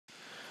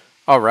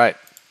All right.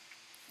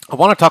 I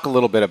want to talk a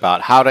little bit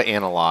about how to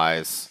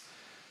analyze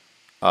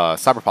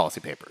cyber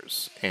policy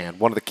papers. And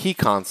one of the key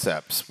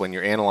concepts when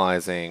you're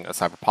analyzing a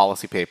cyber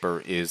policy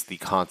paper is the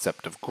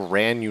concept of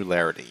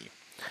granularity.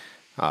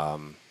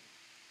 We're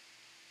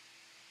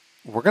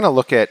going to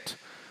look at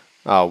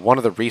one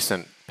of the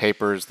recent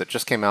papers that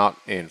just came out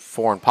in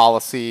Foreign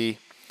Policy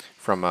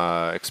from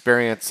an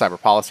experienced cyber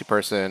policy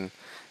person.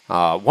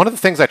 One of the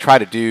things I try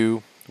to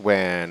do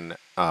when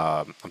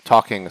I'm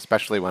talking,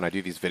 especially when I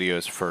do these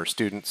videos for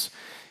students,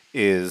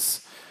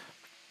 is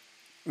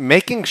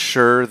making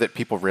sure that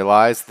people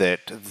realize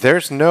that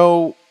there's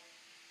no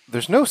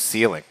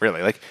ceiling,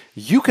 really. Like,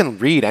 you can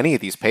read any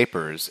of these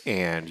papers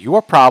and you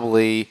are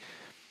probably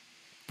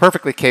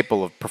perfectly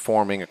capable of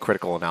performing a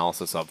critical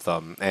analysis of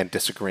them and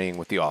disagreeing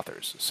with the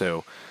authors.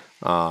 So,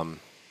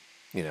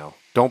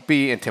 don't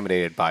be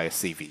intimidated by a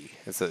CV.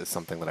 It's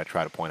something that I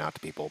try to point out to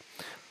people.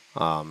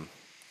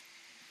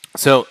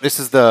 So this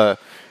is the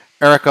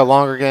Erica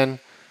Lonergan,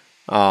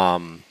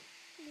 the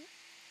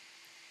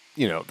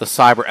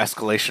cyber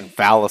escalation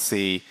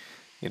fallacy.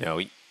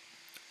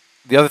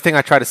 The other thing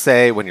I try to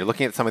say when you're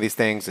looking at some of these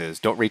things is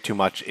don't read too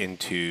much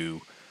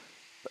into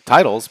the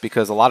titles,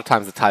 because a lot of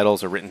times the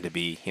titles are written to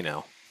be,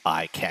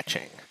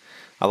 eye-catching.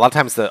 A lot of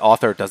times the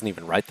author doesn't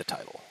even write the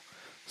title.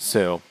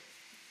 So,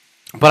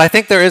 but I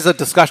think there is a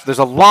discussion. There's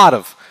a lot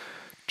of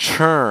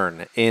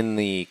churn in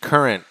the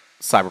current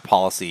cyber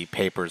policy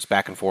papers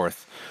back and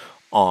forth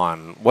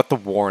on what the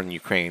war in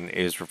Ukraine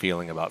is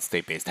revealing about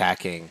state-based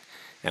hacking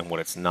and what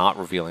it's not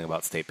revealing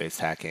about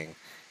state-based hacking.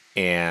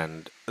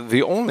 And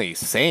the only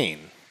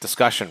sane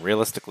discussion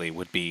realistically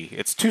would be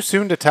it's too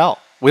soon to tell.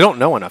 We don't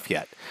know enough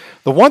yet.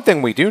 The one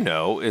thing we do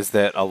know is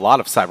that a lot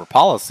of cyber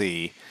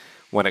policy,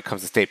 when it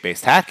comes to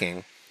state-based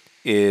hacking,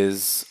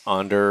 is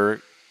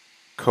under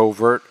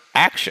covert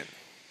action.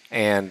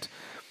 And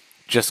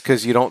just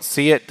because you don't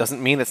see it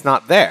doesn't mean it's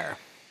not there.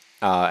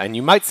 And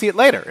you might see it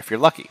later if you're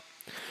lucky.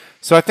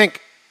 So I think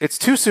it's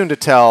too soon to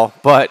tell,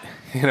 but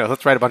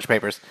let's write a bunch of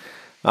papers.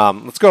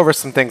 Let's go over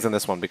some things in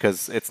this one,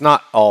 because it's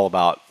not all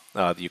about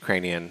the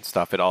Ukrainian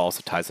stuff. It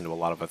also ties into a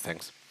lot of other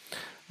things.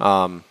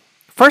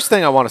 First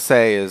thing I want to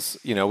say is,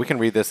 we can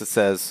read this. It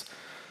says,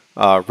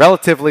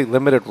 relatively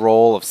limited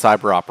role of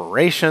cyber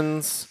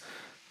operations.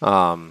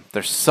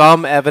 There's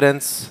some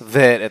evidence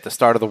that at the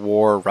start of the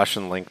war,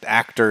 Russian-linked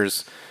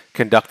actors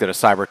conducted a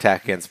cyber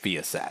attack against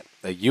Viasat,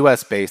 a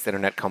U.S.-based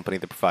internet company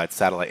that provides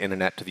satellite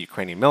internet to the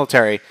Ukrainian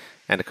military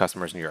and to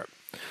customers in Europe.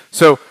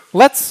 So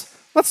let's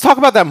talk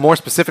about that more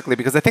specifically,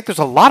 because I think there's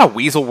a lot of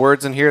weasel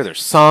words in here.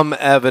 There's some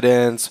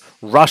evidence,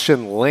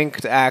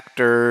 Russian-linked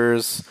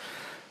actors,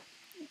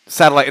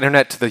 satellite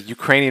internet to the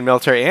Ukrainian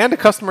military and to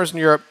customers in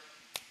Europe.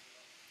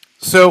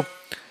 So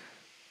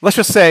let's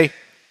just say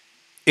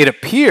it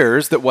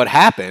appears that what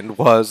happened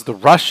was the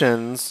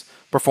Russians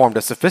performed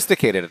a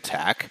sophisticated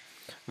attack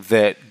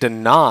that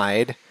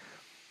denied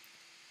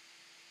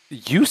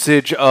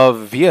usage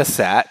of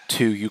Viasat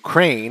to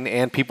Ukraine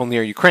and people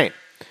near Ukraine,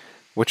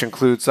 which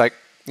includes,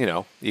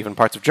 even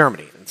parts of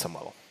Germany in some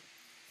level.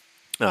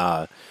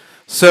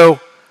 So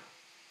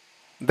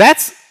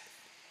that's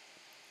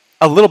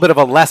a little bit of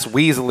a less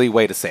weaselly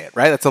way to say it,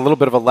 right? That's a little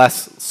bit of a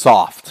less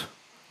soft.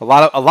 A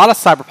lot of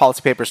cyber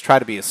policy papers try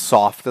to be as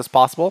soft as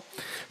possible.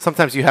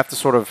 Sometimes you have to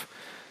sort of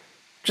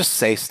just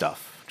say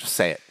stuff. Just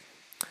say it.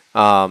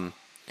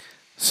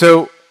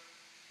 So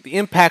the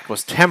impact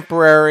was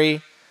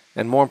temporary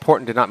and, more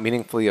important, did not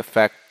meaningfully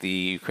affect the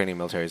Ukrainian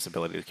military's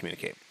ability to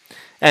communicate.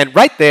 And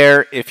right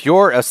there, if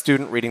you're a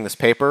student reading this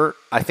paper,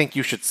 I think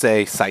you should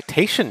say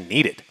citation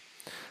needed.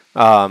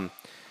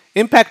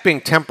 Impact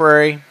being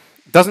temporary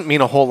doesn't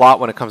mean a whole lot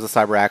when it comes to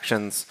cyber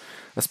actions,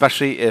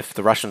 especially if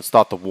the Russians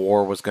thought the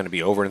war was going to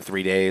be over in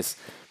 3 days.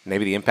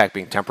 Maybe the impact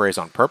being temporary is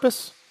on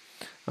purpose.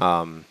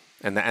 And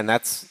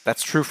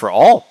that's true for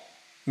all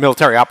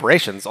military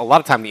operations. A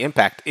lot of time the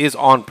impact is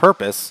on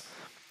purpose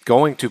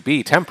going to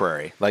be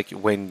temporary. Like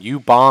when you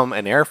bomb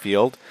an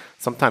airfield,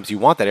 sometimes you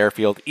want that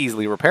airfield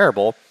easily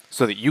repairable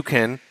so that you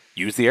can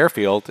use the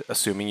airfield,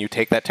 assuming you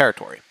take that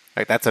territory.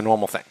 Right? That's a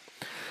normal thing.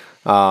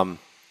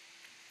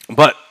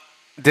 But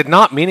did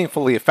not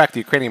meaningfully affect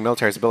the Ukrainian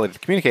military's ability to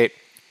communicate.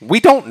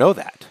 We don't know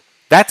that.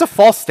 That's a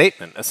false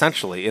statement,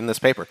 essentially, in this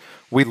paper.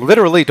 We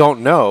literally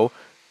don't know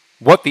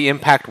what the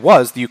impact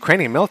was. The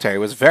Ukrainian military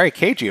was very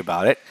cagey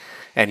about it,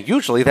 and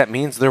usually that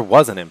means there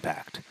was an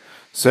impact.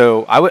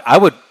 So I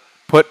would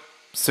put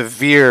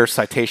severe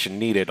citation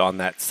needed on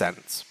that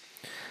sentence.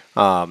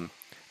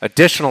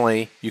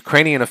 Additionally,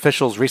 Ukrainian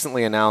officials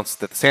recently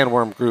announced that the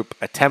Sandworm Group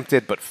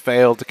attempted but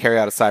failed to carry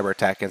out a cyber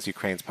attack against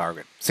Ukraine's power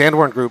grid.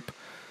 Sandworm Group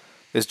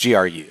is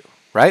GRU,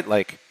 right?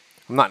 Like,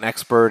 I'm not an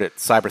expert at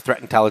cyber threat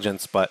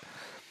intelligence, but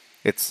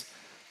it's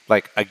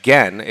like,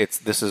 again,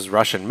 this is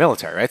Russian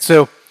military, right?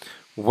 So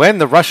when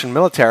the Russian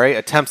military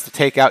attempts to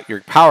take out your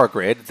power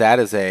grid, that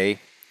is a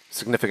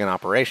significant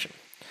operation.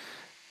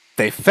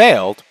 They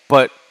failed,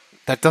 but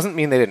that doesn't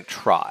mean they didn't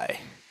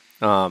try.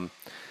 And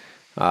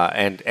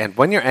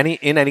when you're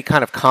in any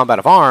kind of combat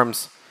of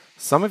arms,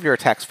 some of your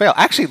attacks fail.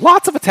 Actually,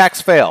 lots of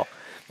attacks fail.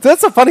 So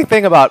that's a funny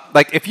thing about,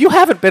 like, if you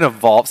haven't been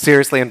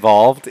seriously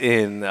involved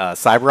in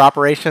cyber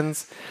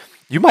operations,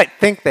 you might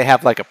think they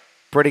have like a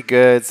pretty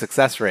good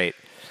success rate.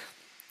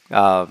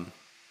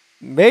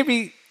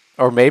 Maybe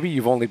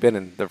you've only been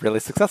in the really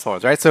successful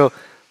ones, right? So,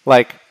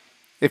 like,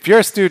 if you're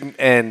a student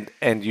and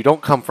you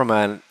don't come from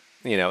an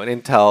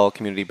Intel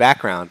community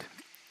background,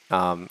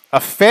 a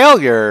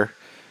failure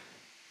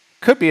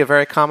could be a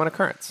very common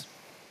occurrence.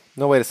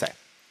 No way to say.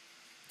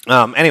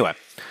 Anyway,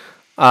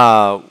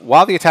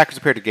 while the attackers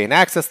appeared to gain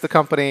access to the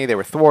company, they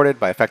were thwarted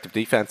by effective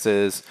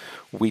defenses.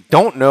 We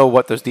don't know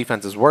what those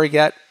defenses were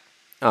yet.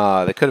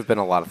 They could have been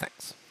a lot of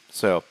things.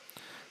 So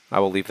I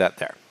will leave that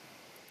there.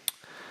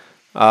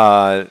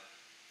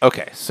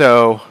 Okay,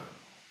 so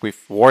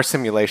war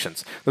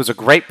simulations. There was a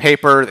great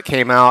paper that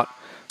came out,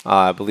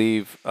 I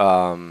believe,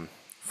 from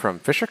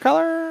Fisher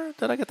Keller.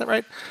 Did I get that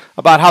right?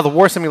 About how the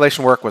war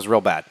simulation work was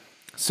real bad.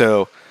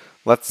 So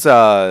let's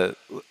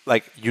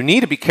you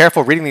need to be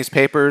careful reading these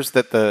papers.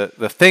 That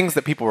the things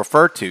that people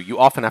refer to, you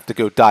often have to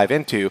go dive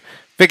into,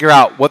 figure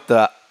out what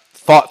the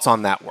thoughts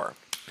on that were.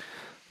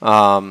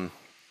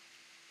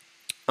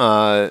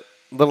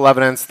 Little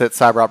evidence that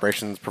cyber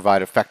operations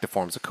provide effective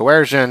forms of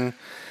coercion,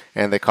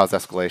 and they cause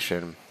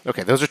escalation.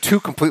 Okay, those are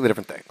two completely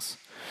different things.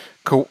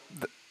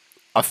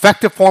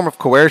 Effective form of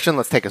coercion,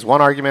 let's take as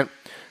one argument.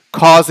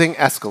 Causing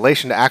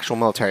escalation to actual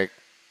military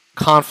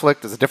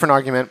conflict is a different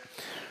argument.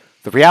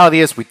 The reality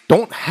is we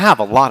don't have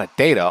a lot of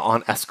data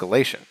on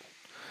escalation.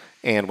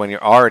 And when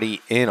you're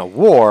already in a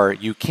war,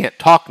 you can't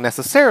talk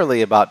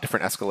necessarily about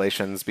different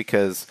escalations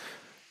because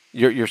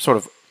you're sort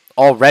of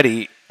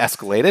already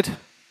escalated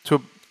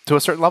to a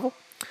certain level.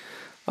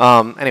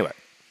 Anyway,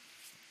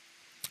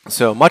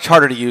 so much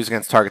harder to use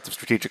against targets of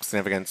strategic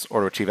significance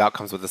or to achieve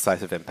outcomes with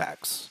decisive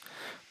impacts,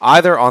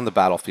 either on the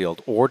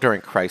battlefield or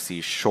during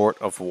crises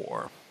short of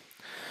war.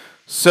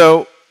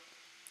 So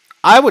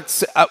I would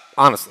say,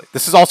 honestly,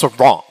 this is also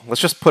wrong.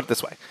 Let's just put it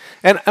this way.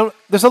 And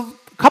there's a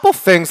couple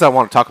things I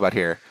want to talk about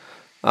here.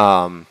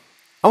 I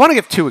want to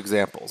give two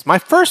examples. My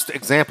first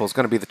example is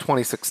going to be the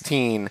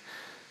 2016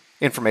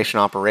 information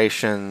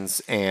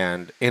operations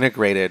and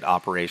integrated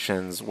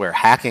operations where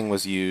hacking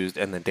was used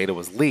and the data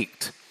was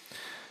leaked.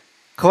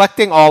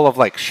 Collecting all of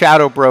like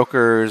shadow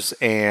brokers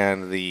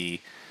and the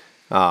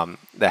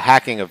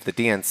hacking of the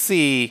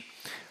DNC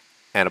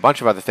and a bunch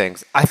of other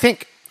things. I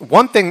think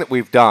one thing that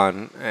we've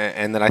done,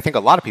 and that I think a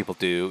lot of people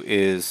do,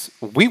 is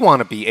we want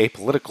to be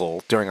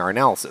apolitical during our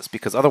analysis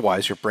because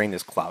otherwise your brain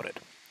is clouded.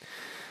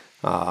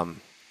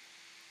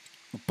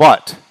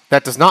 But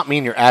that does not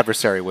mean your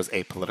adversary was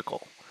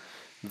apolitical.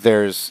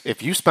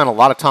 If you spend a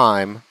lot of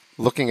time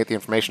looking at the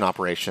information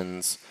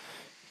operations,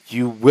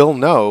 you will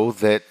know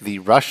that the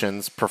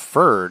Russians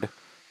preferred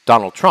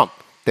Donald Trump.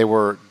 They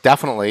were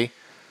definitely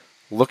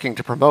looking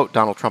to promote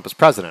Donald Trump as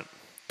president.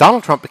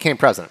 Donald Trump became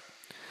president.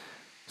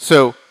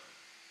 So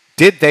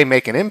did they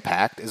make an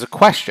impact is a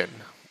question.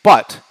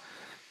 But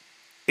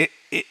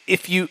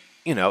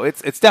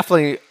it's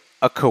definitely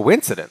a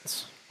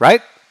coincidence,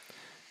 right?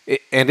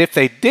 And if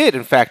they did,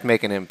 in fact,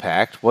 make an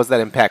impact, was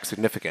that impact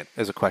significant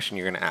is a question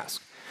you're going to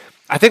ask.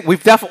 I think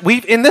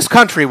in this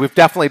country, we've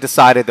definitely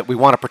decided that we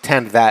want to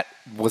pretend that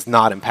was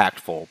not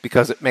impactful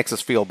because it makes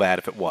us feel bad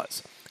if it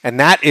was. And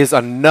that is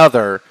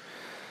another,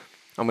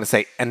 I'm going to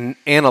say, an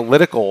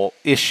analytical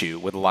issue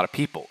with a lot of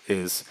people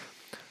is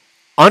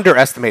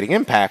underestimating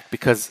impact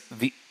because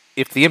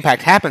if the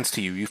impact happens to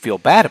you, you feel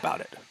bad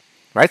about it,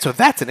 right? So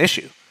that's an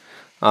issue.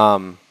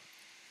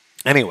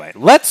 Anyway,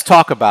 let's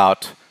talk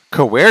about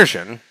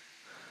coercion.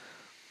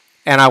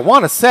 And I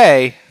want to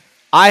say,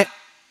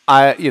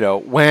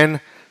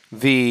 when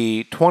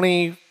the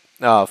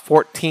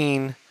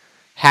 2014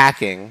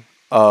 hacking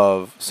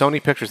of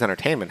Sony Pictures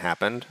Entertainment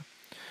happened,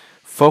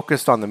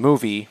 focused on the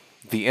movie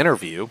The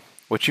Interview,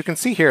 which you can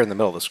see here in the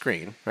middle of the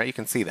screen, right? You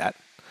can see that.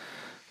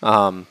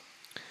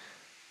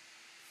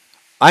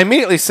 I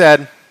immediately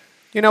said,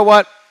 you know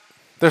what?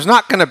 There's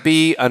not going to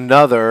be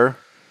another,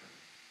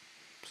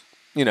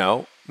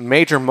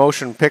 major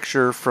motion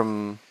picture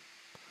from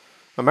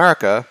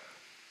America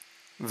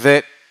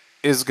that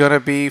is going to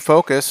be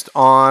focused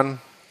on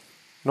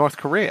North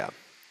Korea.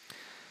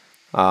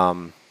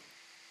 And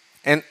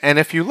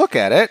if you look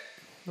at it,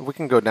 we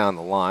can go down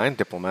the line,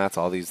 diplomats,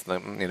 all these,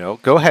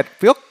 go ahead,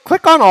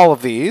 click on all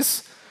of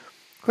these.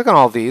 Click on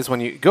all of these. When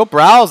you go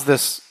browse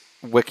this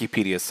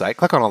Wikipedia site,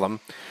 click on all of them.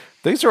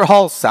 These are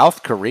all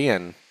South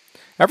Korean.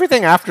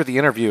 Everything after The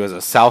Interview is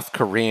a South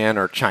Korean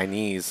or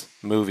Chinese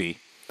movie.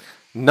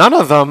 None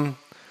of them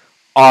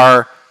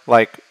are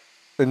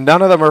from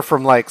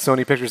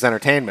Sony Pictures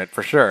Entertainment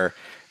for sure,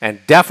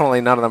 and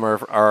definitely none of them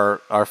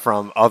are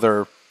from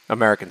other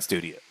American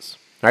studios.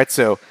 Right?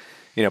 So,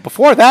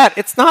 before that,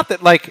 it's not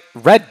that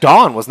Red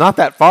Dawn was not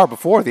that far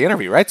before The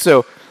Interview, right?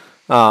 So,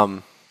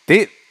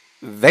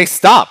 they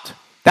stopped.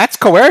 That's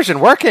coercion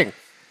working.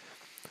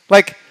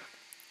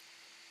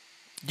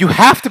 You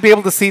have to be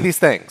able to see these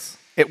things.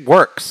 It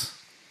works.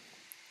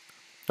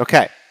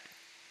 Okay.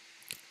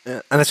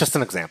 And it's just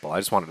an example. I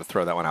just wanted to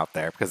throw that one out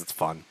there because it's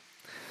fun.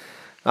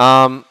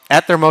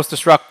 At their most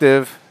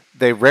destructive,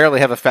 they rarely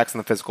have effects in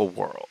the physical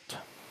world.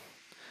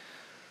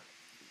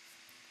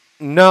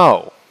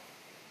 No,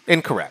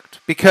 incorrect.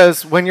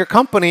 Because when your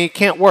company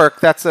can't work,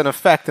 that's an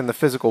effect in the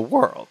physical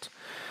world.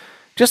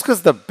 Just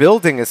because the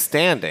building is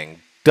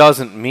standing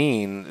doesn't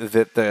mean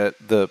that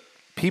the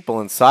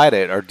people inside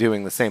it are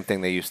doing the same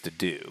thing they used to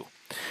do.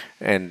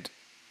 And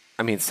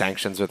I mean,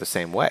 sanctions are the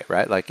same way,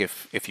 right? Like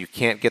if you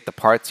can't get the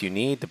parts you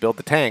need to build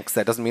the tanks,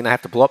 that doesn't mean I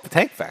have to blow up the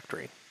tank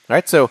factory,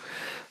 right? So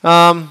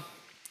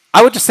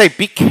I would just say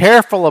be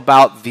careful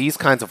about these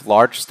kinds of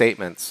large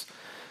statements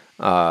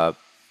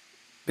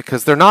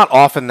because they're not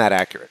often that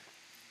accurate.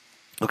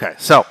 Okay,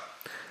 so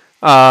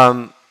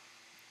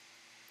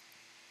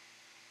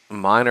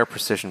minor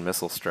precision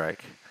missile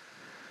strike.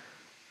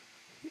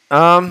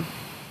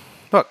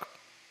 Look,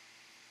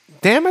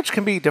 damage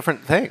can be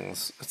different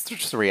things. It's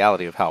just the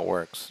reality of how it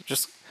works.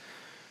 Just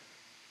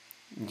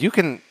you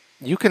can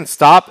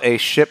stop a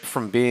ship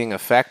from being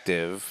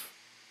effective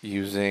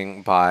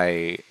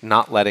by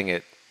not letting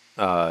it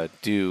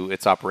do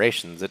its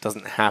operations. It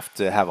doesn't have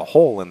to have a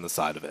hole in the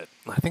side of it.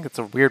 I think it's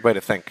a weird way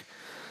to think.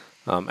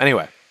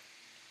 Anyway,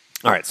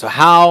 all right. So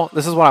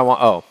this is what I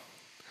want. Oh,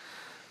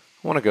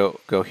 I want to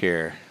go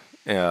here.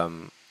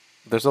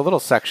 There's a little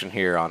section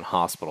here on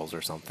hospitals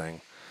or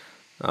something.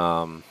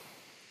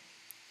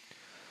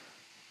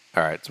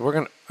 All right, so we're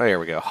going to, oh, here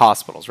we go,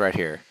 hospitals right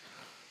here.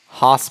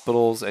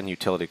 Hospitals and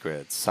utility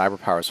grids. Cyber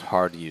power is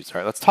hard to use. All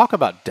right, let's talk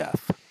about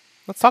death.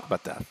 Let's talk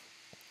about death.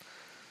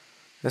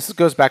 This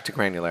goes back to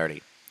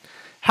granularity.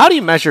 How do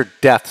you measure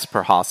deaths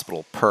per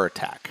hospital per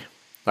attack,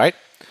 right?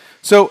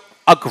 So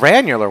a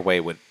granular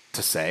way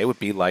to say would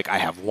be like, I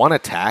have one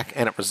attack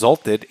and it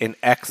resulted in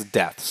X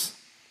deaths,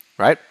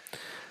 right?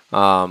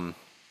 But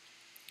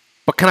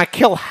can I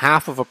kill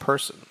half of a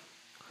person?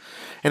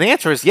 And the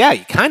answer is, yeah,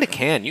 you kind of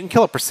can. You can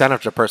kill a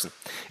percentage of a person.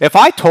 If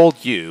I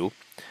told you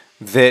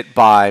that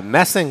by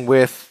messing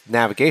with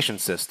navigation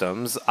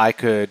systems, I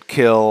could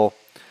kill,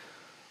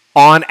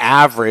 on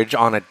average,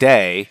 on a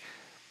day,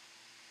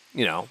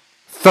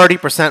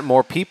 30%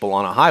 more people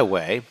on a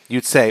highway,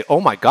 you'd say,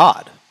 oh my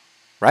God,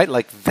 right?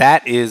 Like,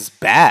 that is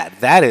bad.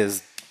 That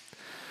is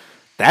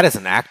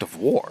an act of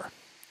war.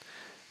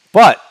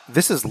 But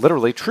this is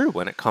literally true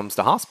when it comes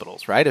to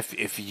hospitals, right?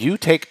 If you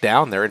take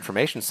down their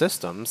information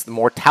systems, the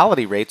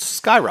mortality rates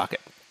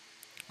skyrocket.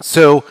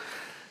 So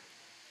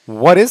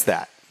what is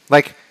that?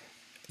 Like,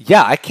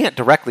 yeah, I can't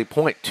directly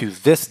point to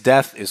this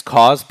death is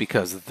caused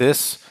because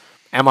this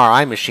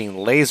MRI machine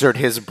lasered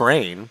his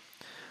brain,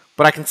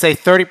 but I can say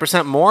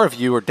 30% more of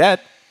you are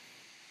dead,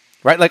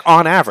 right? Like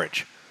on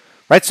average,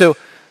 right? So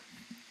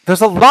there's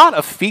a lot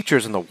of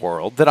features in the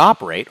world that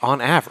operate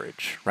on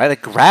average, right?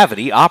 Like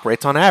gravity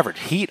operates on average.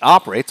 Heat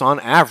operates on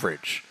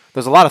average.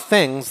 There's a lot of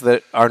things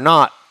that are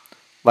not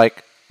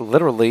like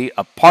literally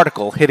a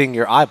particle hitting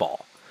your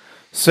eyeball.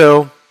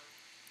 So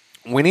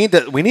we need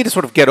to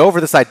sort of get over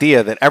this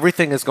idea that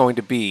everything is going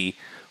to be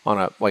on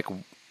a like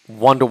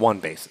one-to-one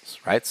basis,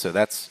 right? So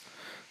that's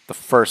the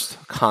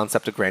first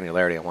concept of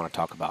granularity I want to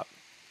talk about.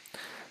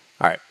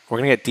 All right, we're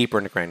going to get deeper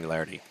into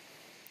granularity.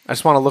 I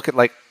just want to look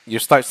at you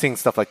start seeing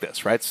stuff like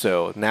this, right?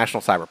 So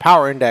National Cyber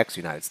Power Index,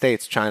 United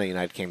States, China,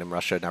 United Kingdom,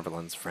 Russia,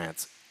 Netherlands,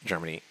 France,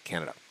 Germany,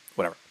 Canada,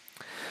 whatever.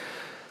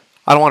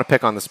 I don't want to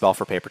pick on the spell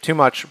for paper too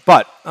much,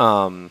 but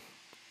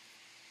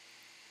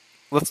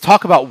let's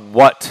talk about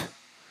what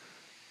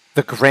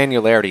the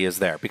granularity is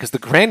there. Because the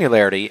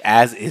granularity,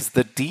 as is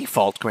the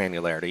default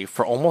granularity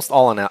for almost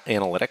all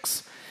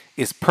analytics,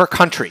 is per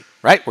country,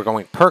 right? We're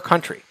going per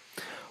country.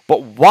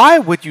 But why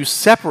would you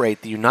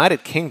separate the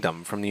United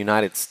Kingdom from the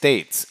United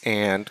States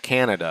and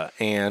Canada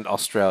and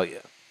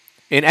Australia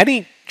in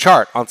any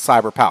chart on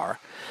cyber power?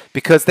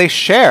 Because they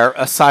share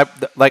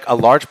a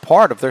large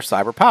part of their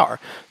cyber power.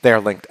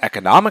 They're linked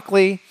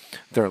economically.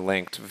 They're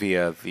linked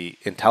via the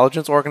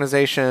intelligence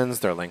organizations.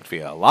 They're linked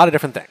via a lot of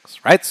different things,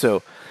 right?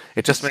 So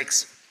it just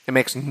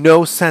makes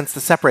no sense to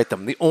separate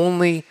them. The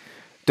only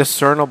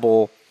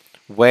discernible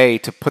way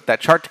to put that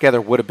chart together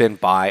would have been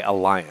by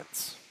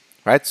alliance,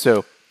 right?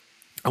 So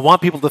I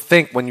want people to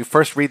think when you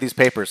first read these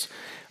papers,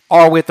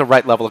 are we at the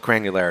right level of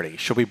granularity?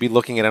 Should we be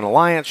looking at an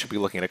alliance? Should we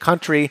be looking at a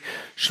country?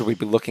 Should we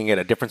be looking at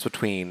a difference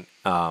between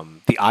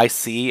the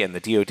IC and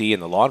the DoD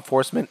and the law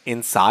enforcement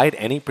inside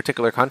any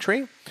particular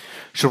country?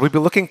 Should we be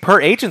looking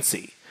per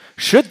agency?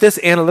 Should this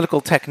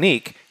analytical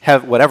technique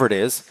have, whatever it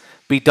is,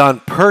 be done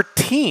per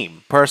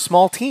team, per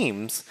small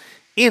teams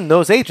in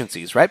those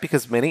agencies, right?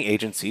 Because many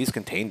agencies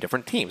contain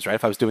different teams, right?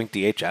 If I was doing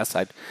DHS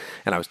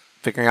and I was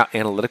figuring out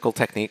analytical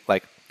technique,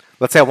 like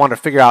let's say I wanted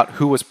to figure out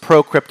who was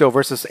pro-crypto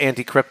versus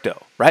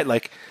anti-crypto, right?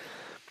 Like,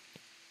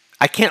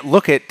 I can't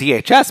look at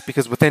DHS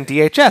because within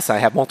DHS I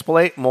have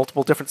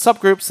multiple different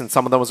subgroups, and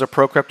some of those are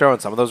pro-crypto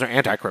and some of those are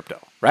anti-crypto,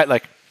 right?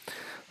 Like,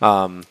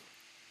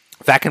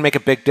 that can make a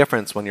big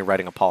difference when you're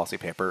writing a policy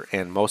paper,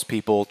 and most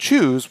people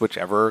choose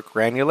whichever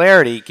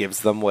granularity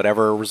gives them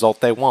whatever result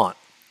they want,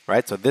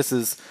 right? So this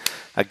is,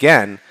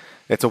 again,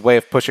 it's a way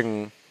of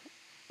pushing,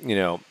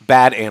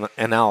 bad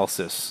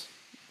analysis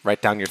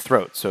right down your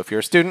throat. So if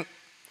you're a student,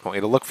 I want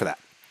you to look for that.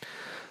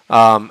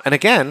 And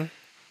again,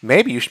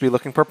 maybe you should be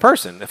looking per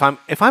person.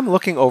 If I'm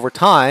looking over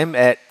time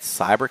at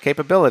cyber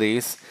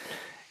capabilities,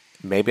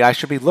 maybe I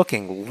should be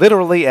looking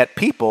literally at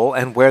people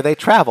and where they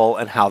travel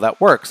and how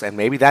that works. And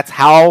maybe that's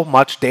how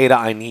much data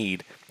I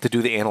need to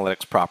do the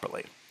analytics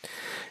properly.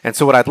 And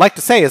so what I'd like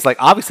to say is, like,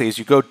 obviously, as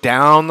you go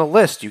down the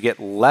list, you get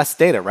less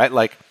data, right?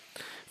 Like,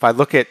 if I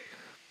look at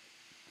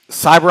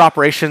cyber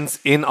operations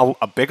in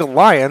a big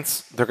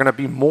alliance, they're going to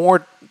be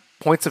more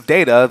points of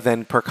data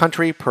than per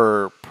country,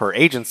 per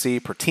agency,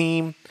 per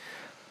team.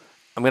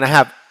 I'm going to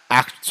have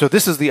so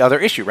this is the other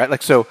issue, right?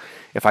 Like, so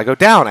if I go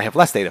down, I have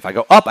less data. If I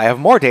go up, I have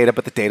more data,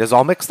 but the data is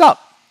all mixed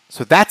up.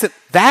 So that's it.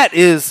 That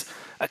is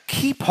a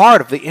key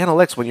part of the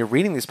analytics. When you're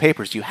reading these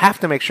papers, you have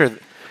to make sure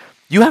that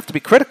you have to be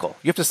critical.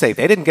 You have to say,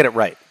 they didn't get it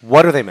right.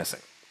 What are they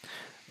missing?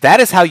 That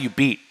is how you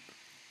beat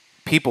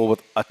people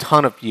with a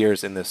ton of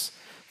years in this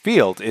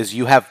field, is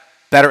you have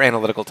better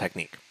analytical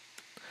technique.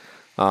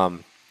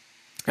 And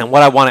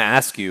what I want to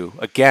ask you,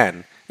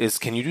 again, is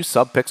can you do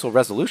sub-pixel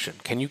resolution?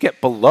 Can you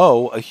get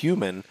below a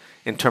human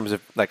in terms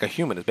of, like, a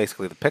human is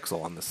basically the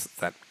pixel on this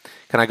set.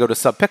 Can I go to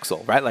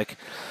sub-pixel, right? Like,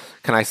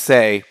 can I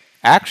say,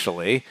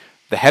 actually,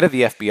 the head of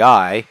the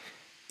FBI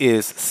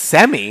is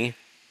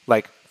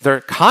like,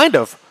 they're kind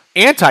of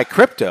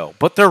anti-crypto,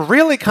 but they're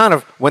really kind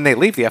of, when they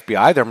leave the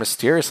FBI, they're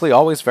mysteriously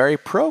always very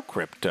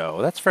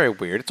pro-crypto. That's very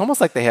weird. It's almost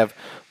like they have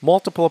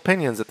multiple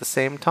opinions at the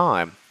same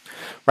time,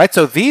 right?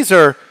 So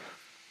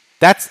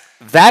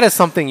that is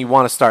something you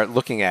want to start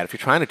looking at if you're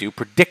trying to do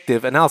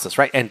predictive analysis,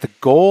 right? And the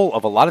goal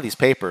of a lot of these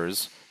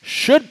papers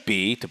should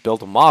be to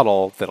build a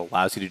model that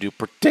allows you to do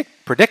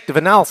predictive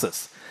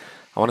analysis.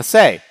 I want to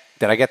say,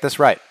 did I get this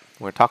right?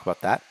 We're going to talk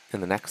about that in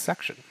the next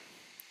section.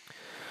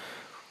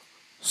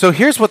 So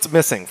here's what's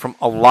missing from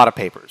a lot of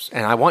papers.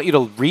 And I want you to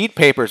read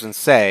papers and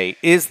say,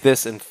 is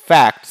this in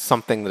fact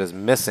something that is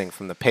missing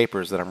from the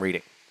papers that I'm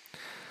reading?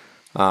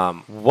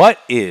 I want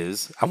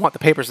the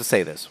papers to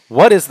say this.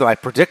 What is my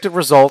predicted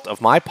result of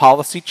my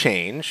policy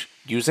change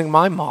using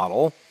my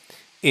model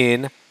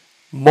in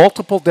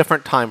multiple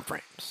different time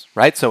frames,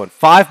 right? So in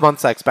 5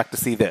 months, I expect to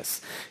see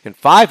this. In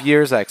 5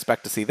 years, I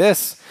expect to see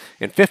this.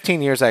 In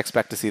 15 years, I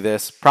expect to see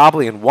this.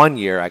 Probably in 1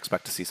 year, I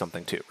expect to see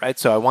something too, right?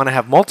 So I want to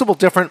have multiple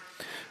different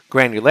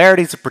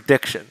granularities of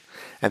prediction.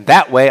 And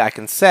that way I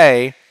can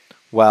say,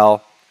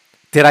 well,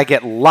 did I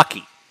get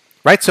lucky?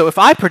 Right? So if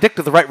I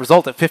predicted the right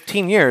result at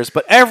 15 years,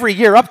 but every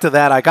year up to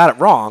that I got it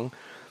wrong,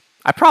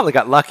 I probably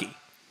got lucky.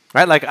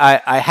 Right? Like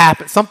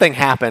something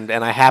happened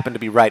and I happened to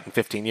be right in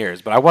 15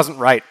 years, but I wasn't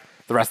right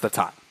the rest of the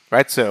time.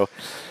 Right? So,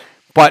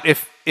 but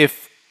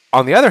if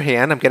on the other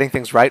hand, I'm getting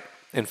things right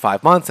in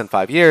 5 months and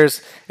 5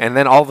 years, and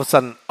then all of a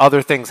sudden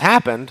other things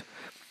happened,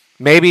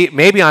 maybe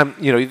I'm,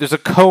 there's a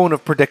cone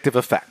of predictive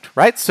effect,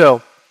 right?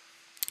 So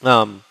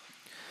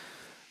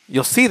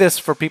you'll see this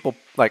for people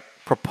like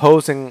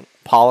proposing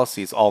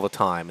policies all the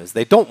time, is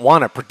they don't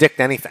want to predict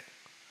anything,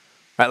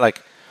 right?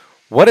 Like,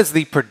 what is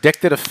the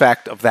predicted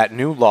effect of that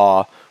new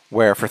law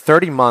where for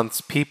 30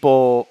 months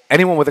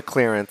anyone with a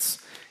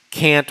clearance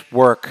can't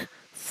work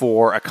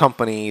for a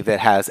company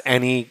that has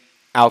any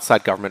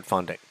outside government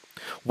funding?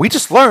 We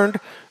just learned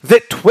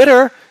that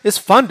Twitter is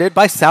funded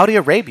by Saudi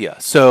Arabia,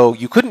 so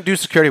you couldn't do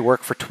security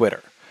work for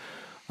Twitter.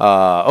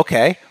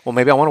 Okay, well,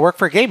 maybe I want to work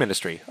for a game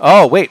industry.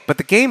 Oh, wait, but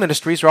the game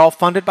industries are all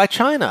funded by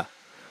China.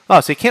 Oh,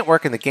 so you can't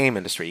work in the game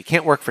industry. You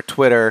can't work for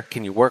Twitter.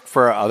 Can you work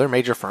for other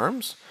major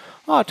firms?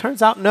 Oh, it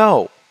turns out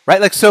no, right?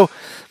 Like, so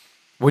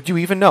would you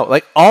even know?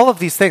 Like, all of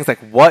these things, like,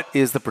 what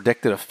is the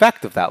predicted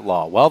effect of that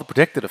law? Well, the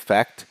predicted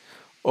effect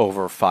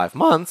over 5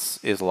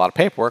 months is a lot of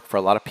paperwork for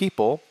a lot of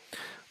people.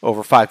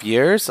 Over 5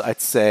 years,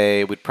 I'd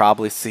say we'd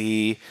probably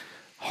see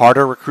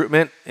harder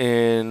recruitment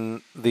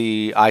in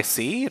the IC.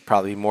 It'd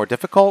probably be more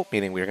difficult,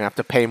 meaning we're going to have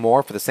to pay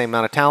more for the same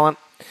amount of talent.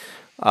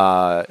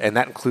 And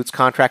that includes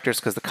contractors,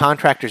 because the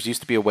contractors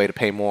used to be a way to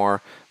pay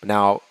more. But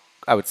now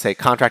I would say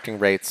contracting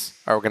rates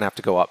are going to have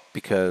to go up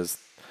because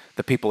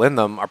the people in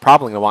them are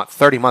probably going to want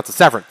 30 months of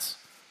severance,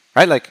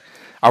 right? Like,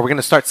 are we going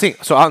to start seeing?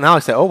 So now I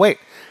say, oh, wait,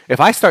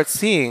 if I start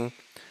seeing,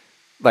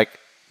 like,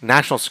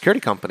 national security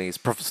companies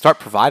start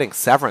providing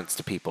severance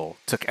to people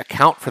to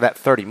account for that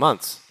 30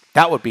 months,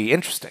 that would be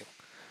interesting.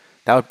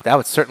 That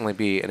would certainly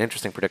be an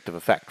interesting predictive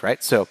effect,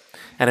 right? So,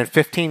 and in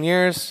 15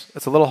 years,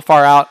 it's a little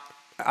far out.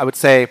 I would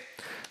say,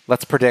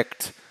 let's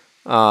predict,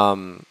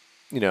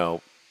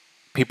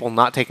 people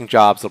not taking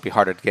jobs. It'll be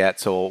harder to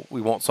get, so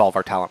we won't solve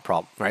our talent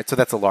problem, right? So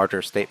that's a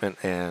larger statement,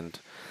 and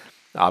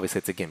obviously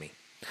it's a gimme.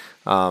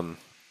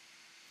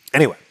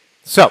 Anyway,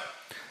 so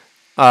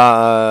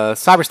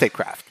cyber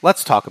statecraft.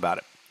 Let's talk about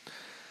it.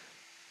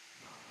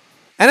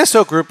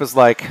 NSO Group is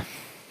like,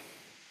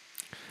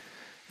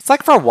 it's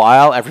like for a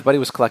while everybody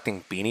was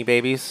collecting Beanie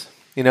Babies.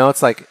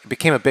 It's like it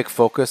became a big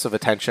focus of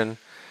attention,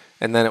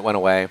 and then it went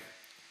away.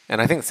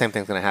 And I think the same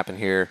thing's going to happen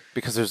here,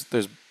 because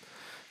there's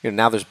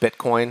now there's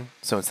Bitcoin.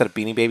 So instead of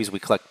Beanie Babies, we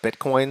collect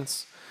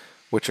Bitcoins,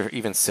 which are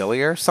even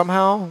sillier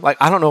somehow. Like,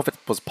 I don't know if it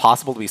was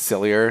possible to be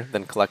sillier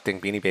than collecting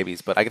Beanie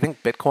Babies, but I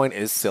think Bitcoin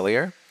is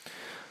sillier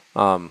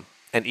and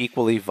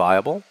equally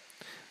viable.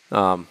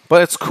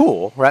 But it's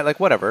cool, right?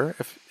 Like, whatever.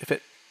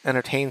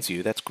 entertains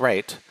you, that's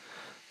great.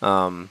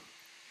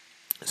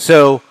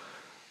 So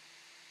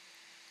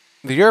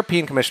the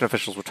European Commission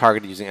officials were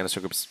targeted using NSO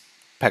Group's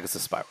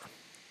Pegasus spyware.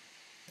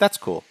 That's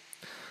cool.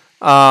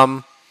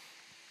 How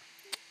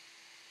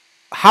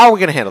are we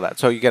going to handle that?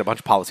 So you get a bunch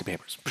of policy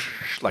papers,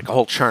 like a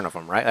whole churn of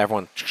them, right?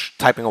 Everyone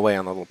typing away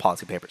on the little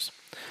policy papers.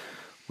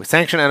 We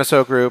sanction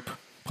NSO Group,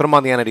 put them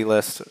on the entity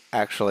list,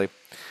 actually.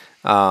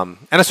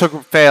 NSO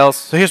Group fails.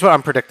 So here's what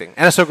I'm predicting.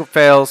 NSO Group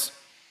fails.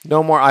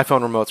 No more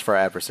iPhone remotes for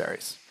our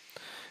adversaries.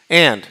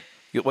 And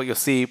what you'll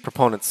see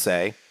proponents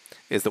say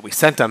is that we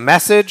sent a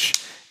message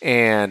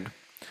and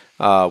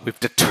we've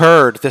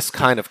deterred this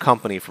kind of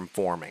company from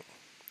forming,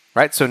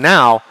 right? So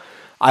now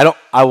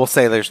I will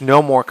say there's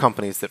no more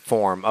companies that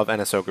form of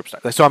NSO Group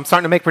style. So I'm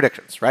starting to make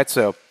predictions, right?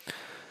 So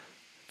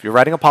if you're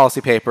writing a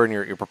policy paper and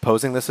you're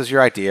proposing this as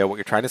your idea, what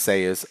you're trying to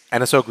say is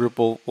NSO Group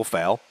will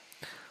fail.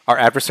 Our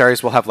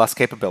adversaries will have less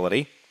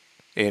capability.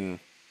 In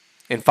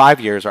 5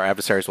 years, our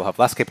adversaries will have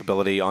less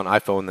capability on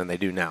iPhone than they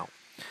do now.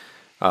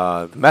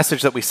 The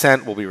message that we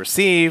sent will be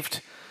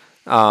received,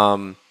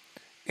 and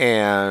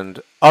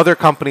other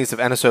companies of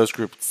NSO's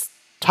group's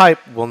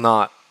type will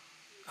not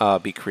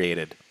be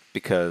created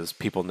because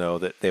people know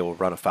that they will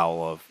run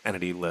afoul of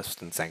entity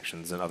list and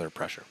sanctions and other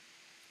pressure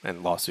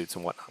and lawsuits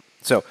and whatnot.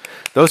 So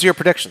those are your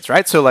predictions,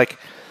 right? So like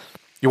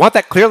you want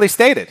that clearly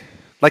stated.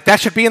 Like that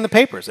should be in the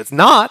papers. It's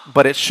not,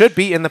 but it should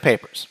be in the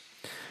papers.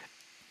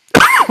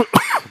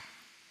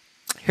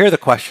 Here are the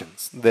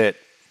questions that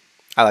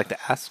I like to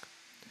ask.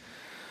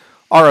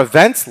 Are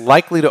events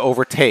likely to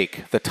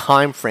overtake the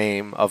time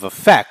frame of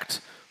effect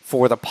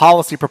for the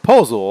policy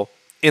proposal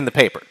in the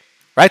paper,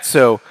 right?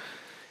 So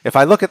if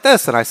I look at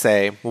this and I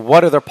say, well,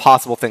 what are the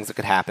possible things that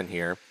could happen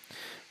here?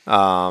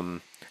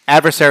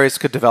 Adversaries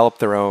could develop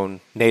their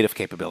own native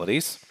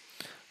capabilities.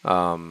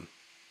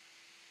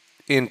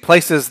 In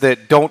places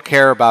that don't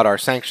care about our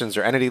sanctions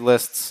or entity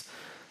lists,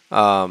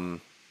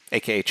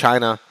 aka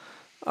China,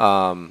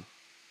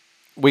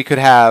 we could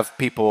have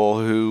people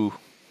who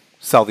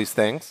sell these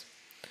things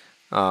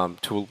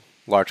to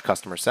large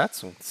customer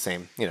sets.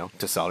 Same,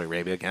 to Saudi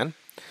Arabia again.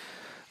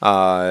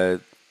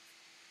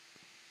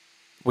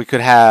 We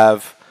could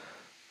have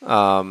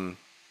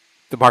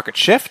the market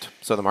shift.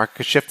 So the market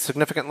could shift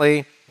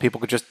significantly. People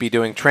could just be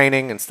doing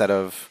training instead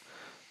of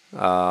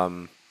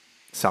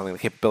selling the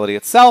capability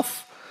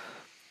itself.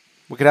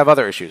 We could have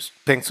other issues.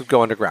 Things would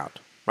go underground,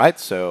 right?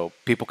 So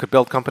people could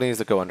build companies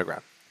that go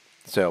underground.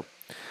 So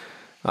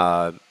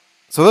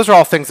those are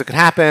all things that could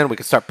happen. We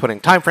could start putting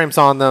timeframes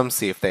on them,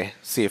 see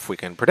if we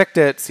can predict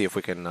it, see if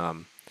we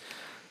can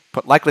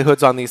put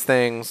likelihoods on these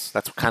things.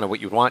 That's kind of what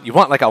you want. You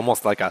want like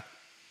almost like a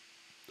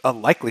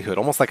likelihood,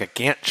 almost like a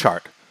Gantt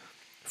chart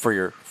for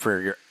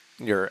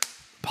your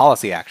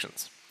policy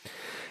actions.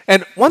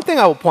 And one thing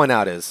I will point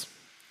out is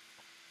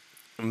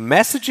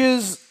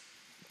messages.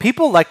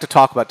 People like to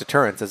talk about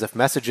deterrence as if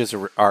messages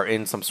are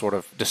in some sort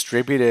of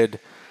distributed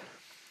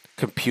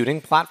computing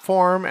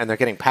platform and they're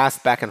getting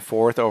passed back and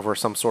forth over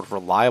some sort of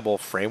reliable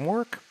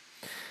framework.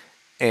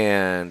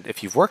 And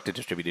if you've worked in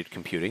distributed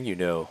computing, you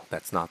know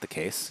that's not the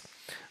case.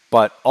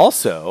 But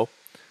also,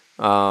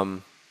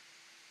 I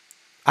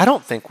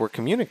don't think we're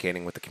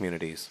communicating with the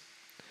communities.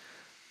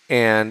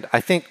 And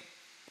I think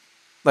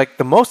like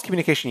the most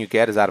communication you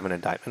get is out of an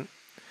indictment.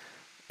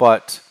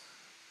 But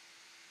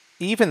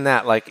even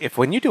that, like if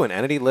when you do an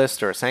entity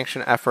list or a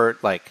sanction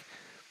effort, like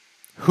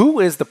who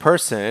is the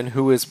person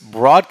who is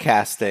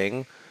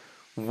broadcasting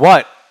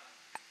what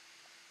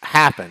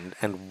happened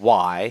and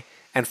why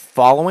and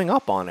following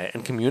up on it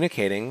and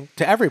communicating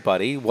to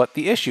everybody what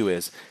the issue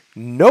is?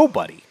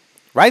 Nobody,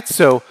 right?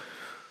 So,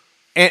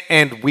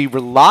 and we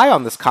rely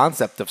on this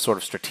concept of sort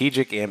of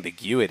strategic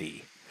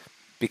ambiguity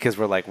because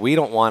we're like, we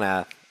don't want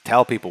to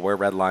tell people where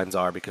red lines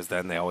are because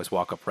then they always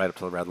walk up right up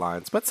to the red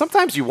lines. But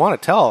sometimes you want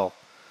to tell,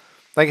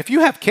 like if you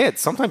have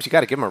kids, sometimes you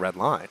got to give them a red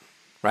line,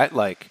 right?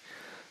 Like,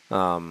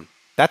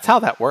 that's how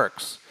that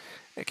works.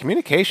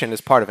 Communication is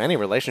part of any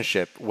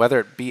relationship, whether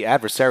it be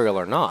adversarial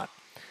or not.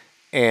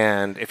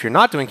 And if you're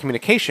not doing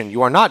communication,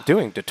 you are not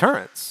doing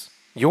deterrence.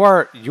 You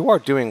are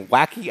doing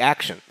wacky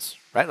actions,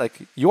 right?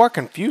 Like you are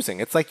confusing.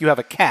 It's like you have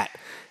a cat,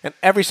 and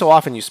every so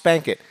often you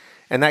spank it,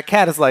 and that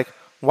cat is like,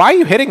 "Why are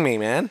you hitting me,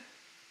 man?"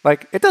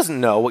 Like it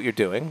doesn't know what you're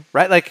doing,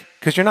 right? Like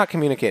because you're not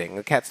communicating.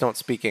 The cats don't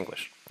speak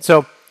English.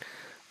 So,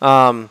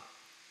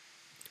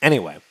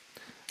 anyway.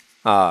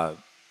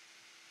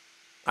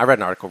 I read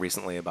an article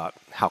recently about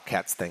how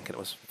cats think, and it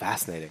was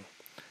fascinating.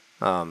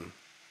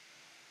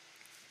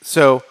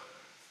 So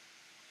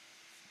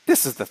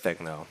this is the thing,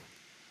 though.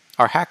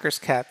 Are hackers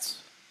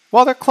cats?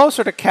 Well, they're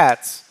closer to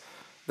cats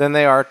than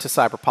they are to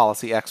cyber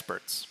policy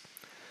experts.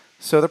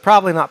 So they're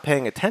probably not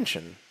paying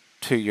attention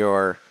to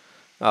your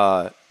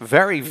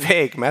very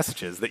vague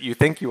messages that you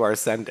think you are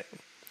sending.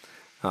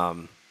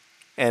 And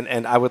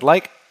I would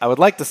like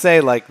to say,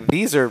 like,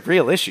 these are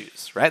real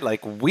issues, right?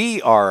 Like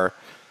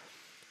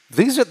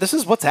this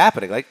is what's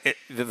happening. Like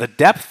the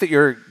depth that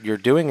you're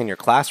doing in your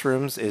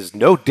classrooms is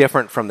no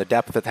different from the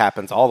depth that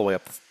happens all the way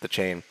up the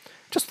chain.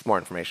 Just with more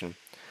information.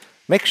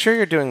 Make sure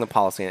you're doing the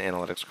policy and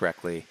analytics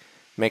correctly.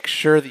 make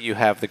sure that you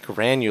have the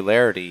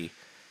granularity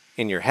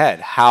in your head.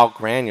 How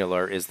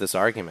granular is this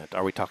argument?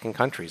 Are we talking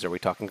countries? Are we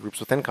talking groups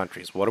within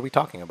countries? What are we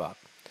talking about?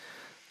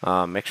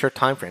 Make sure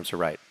timeframes are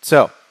right.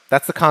 So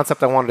that's the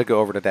concept I wanted to go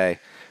over today.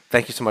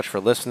 Thank you so much for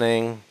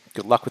listening.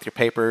 Good luck with your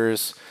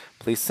papers.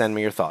 Please send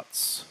me your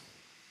thoughts.